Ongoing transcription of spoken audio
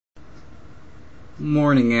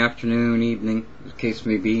Morning, afternoon, evening, the case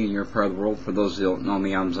may be in your part of the world. For those who don't know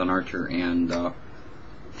me, I'm ZenArcher, and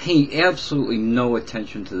pay absolutely no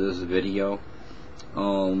attention to this video.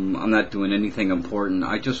 I'm not doing anything important.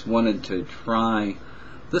 I just wanted to try.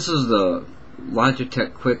 This is the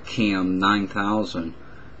Logitech QuickCam 9000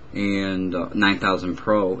 and 9000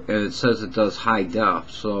 Pro, and it says it does high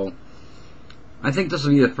def. So I think this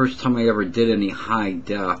will be the first time I ever did any high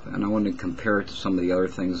def, and I want to compare it to some of the other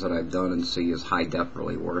things that I've done and see is high def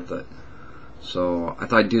really worth it. So I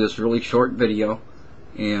thought I'd do this really short video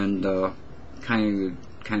and kind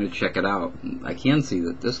of check it out. I can see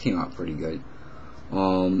that this came out pretty good.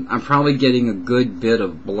 I'm probably getting a good bit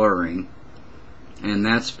of blurring, and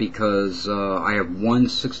that's because I have one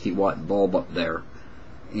 60-watt bulb up there,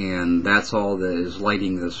 and that's all that is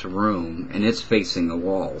lighting this room, and it's facing the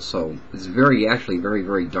wall, so it's actually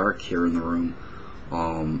very dark here in the room.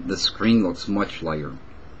 The screen looks much lighter,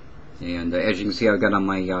 and as you can see, I've got on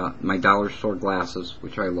my dollar store glasses,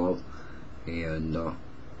 which I love, and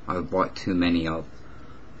I've bought too many of.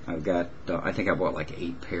 I've got I think I bought like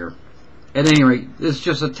 8 pair. At any rate, it's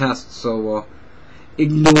just a test, so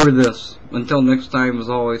ignore this. Until next time, as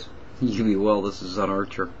always, you be well. This is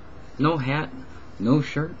ZenArcher. No hat, no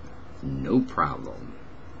shirt, no problem.